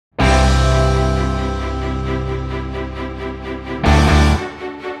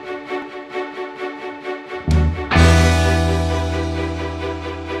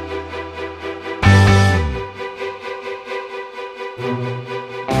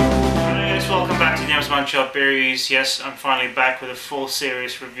times Montreal Berries. Yes, I'm finally back with a full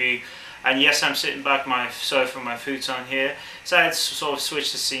series review. And yes, I'm sitting back on my sofa, my futon here. So I had to sort of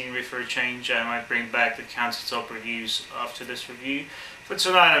switch the scenery for a change. I might bring back the countertop reviews after this review. For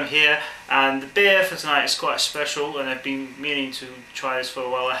tonight I'm here, and the beer for tonight is quite special, and I've been meaning to try this for a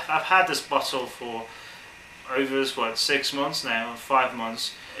while. I've had this bottle for over, what, 6 months now, or 5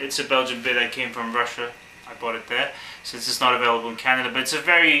 months. It's a Belgian beer that came from Russia. I bought it there, since it's not available in Canada, but it's a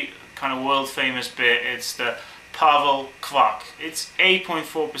very kind of world famous beer. It's the Pauwel Kwak. It's 8.4%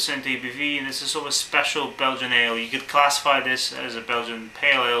 ABV, and it's a sort of a special Belgian ale. You could classify this as a Belgian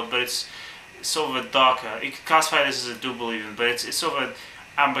pale ale, but it's sort of a darker. You could classify this as a double even, but it's sort of an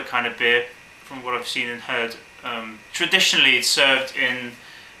amber kind of beer from what I've seen and heard. Traditionally it's served in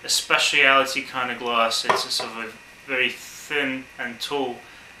a speciality kind of glass. It's a sort of a very thin and tall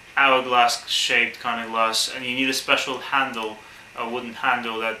hourglass shaped kind of glass, and you need a special handle, a wooden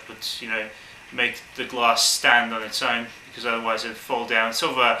handle that would, you know, make the glass stand on its own, because otherwise it'd fall down. It's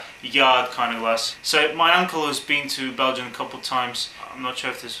sort of a yard kind of glass. So my uncle has been to Belgium a couple of times. I'm not sure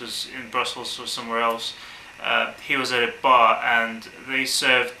if this was in Brussels or somewhere else. He was at a bar and they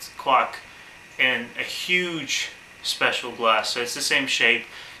served Kwak in a huge special glass. So it's the same shape,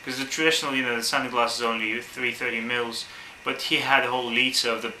 because the traditional, you know, the standard glass is only 330 mils, but he had a whole litre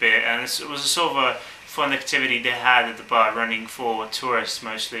of the beer, and it was a sort of a fun activity they had at the bar, running for tourists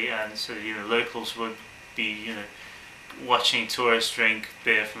mostly, and so, you know, locals would be, you know, watching tourists drink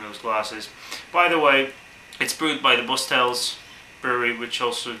beer from those glasses. By the way, it's brewed by the Bostel's brewery, which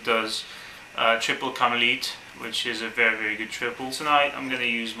also does triple Carmelite, which is a very, very good triple. Tonight I'm going to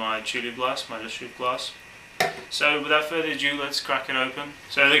use my tulip glass, my Lachute glass. So without further ado, let's crack it open.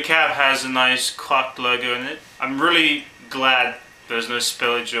 So the cap has a nice Kwak logo in it. I'm really glad there's no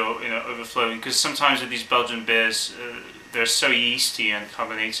spillage or, you know, overflowing, because sometimes with these Belgian beers they're so yeasty and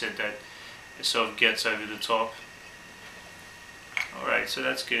carbonated that it sort of gets over the top. Alright, so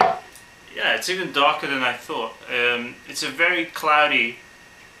that's good. Yeah, it's even darker than I thought. It's a very cloudy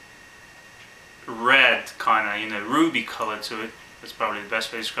red kind of, you know, ruby colour to it. That's probably the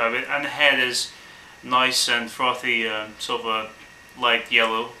best way to describe it. And the head is nice and frothy, sort of a light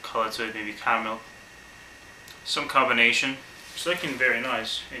yellow colour to it, maybe caramel. Some carbonation. It's looking very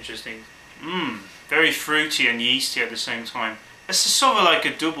nice, interesting. Very fruity and yeasty at the same time. It's sort of like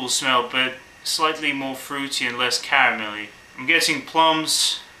a double smell, but slightly more fruity and less caramelly. I'm getting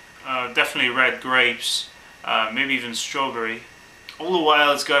plums, definitely red grapes, maybe even strawberry. All the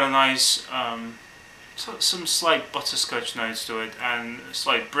while it's got a nice, some slight butterscotch notes to it, and a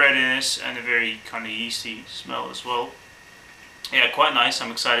slight breadiness, and a very kind of yeasty smell as well. Yeah, quite nice,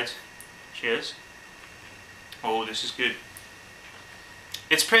 I'm excited. Cheers. Oh, this is good.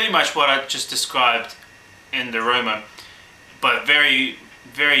 It's pretty much what I just described in the aroma, but very,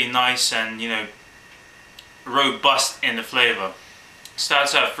 very nice and, you know, robust in the flavour.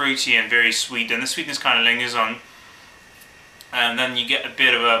 Starts out fruity and very sweet, and the sweetness kind of lingers on, and then you get a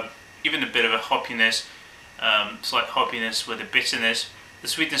bit of a, even a bit of a hoppiness, slight hoppiness with a bitterness. The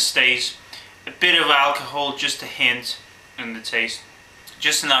sweetness stays, a bit of alcohol, just a hint in the taste,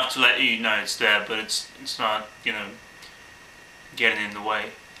 just enough to let you know it's there, but it's not, you know, getting in the way.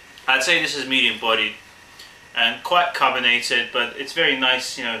 I'd say this is medium bodied and quite carbonated, but it's very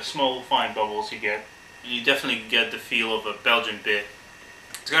nice, you know, small fine bubbles you get. You definitely get the feel of a Belgian beer.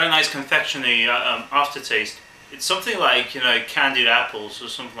 It's got a nice confectionery aftertaste. It's something like, you know, candied apples or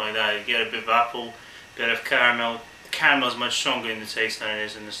something like that. You get a bit of apple, a bit of caramel. The caramel is much stronger in the taste than it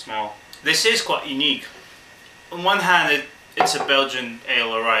is in the smell. This is quite unique. On one hand, it's a Belgian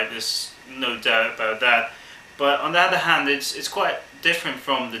ale, alright, there's no doubt about that. But on the other hand, it's quite different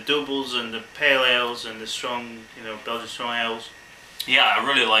from the doubles and the pale ales and the strong, you know, Belgian strong ales. Yeah, I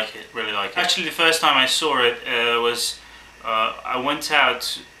really like it, really like it. Actually, the first time I saw it was, I went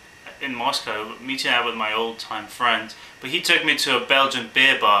out in Moscow, meeting out with my old time friend, but he took me to a Belgian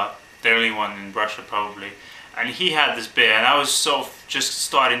beer bar, the only one in Russia probably, and he had this beer, and I was sort of just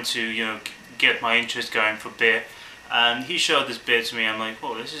starting to, you know, get my interest going for beer, and he showed this beer to me. I'm like,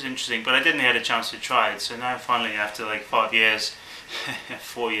 oh, this is interesting, but I didn't get a chance to try it, so now finally after like 5 years,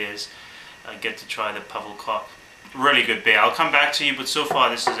 4 years, I get to try the Pauwel Kwak. Really good beer. I'll come back to you, but so far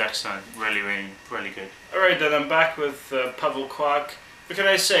this is excellent. Really, really, really good. Alright, then I'm back with Pauwel Kwak. What can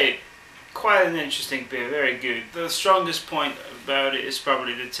I say? Quite an interesting beer, very good. The strongest point about it is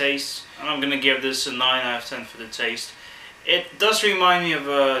probably the taste, and I'm going to give this a 9 out of 10 for the taste. It does remind me of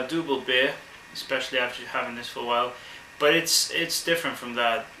a double beer, especially after having this for a while, but it's different from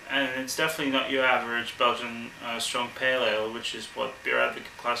that, and it's definitely not your average Belgian strong pale ale, which is what Beer Advocate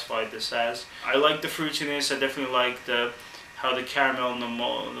classified this as. I like the fruitiness. I definitely like how the caramel and the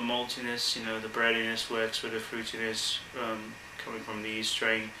maltiness, you know, the breadiness works with the fruitiness coming from the yeast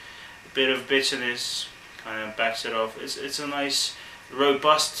strain. A bit of bitterness kind of backs it off. It's a nice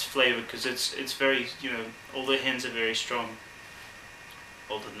robust flavour because it's very, you know, all the hints are very strong.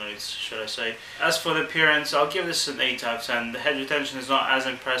 All the notes, should I say. As for the appearance, I'll give this an 8 out of 10. The head retention is not as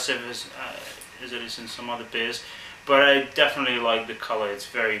impressive as it is in some other beers, but I definitely like the colour. It's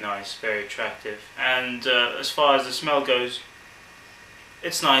very nice, very attractive. And as far as the smell goes,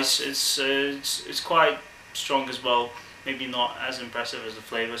 it's nice. It's quite strong as well. Maybe not as impressive as the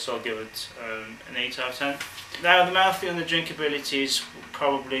flavour, so I'll give it an 8 out of 10. Now the mouthfeel and the drinkability is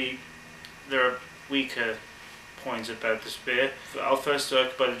probably, there are weaker points about this beer. I'll first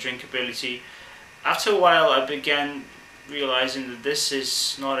talk about the drinkability. After a while I began realizing that this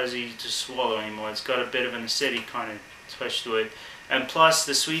is not as easy to swallow anymore. It's got a bit of an acidic kind of touch to it, and plus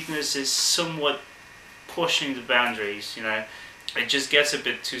the sweetness is somewhat pushing the boundaries, you know. It just gets a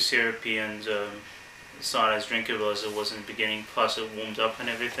bit too syrupy, and it's not as drinkable as it was in the beginning, plus it warmed up and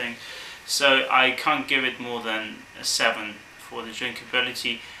everything. So I can't give it more than a 7 for the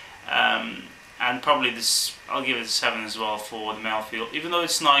drinkability. And probably this, I'll give it a 7 as well for the mouthfeel, even though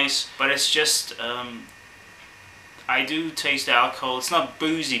it's nice, but it's just, I do taste the alcohol. It's not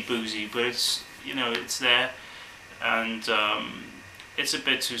boozy, but it's, you know, it's there, and it's a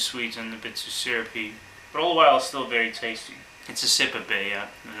bit too sweet and a bit too syrupy, but all the while it's still very tasty. It's a sipper beer, yeah,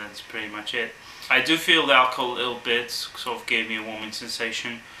 and that's pretty much it. I do feel the alcohol a little bit, sort of gave me a warming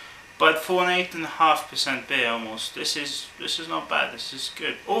sensation, but for an 8.5% beer almost, this is not bad. This is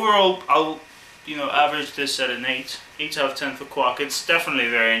good. Overall, I'll, you know, average this at an 8 out of 10 for Kwak. It's definitely a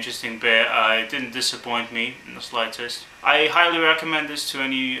very interesting beer. It didn't disappoint me in the slightest. I highly recommend this to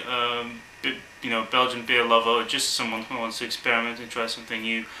any you know, Belgian beer lover, or just someone who wants to experiment and try something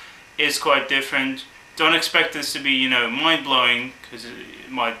new. It's quite different. Don't expect this to be, you know, mind-blowing, because it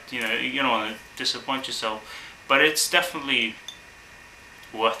might, you know, you don't want to disappoint yourself, but it's definitely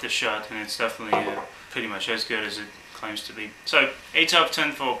worth a shot, and it's definitely pretty much as good as it claims to be. So 8 out of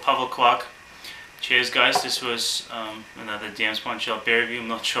 10 for Pauwel Kwak. Cheers guys, this was another DM's Montreal beer review. I'm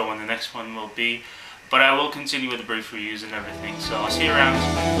not sure when the next one will be, but I will continue with the brief reviews and everything, so I'll see you around.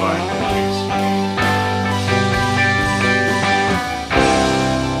 Bye. Cheers.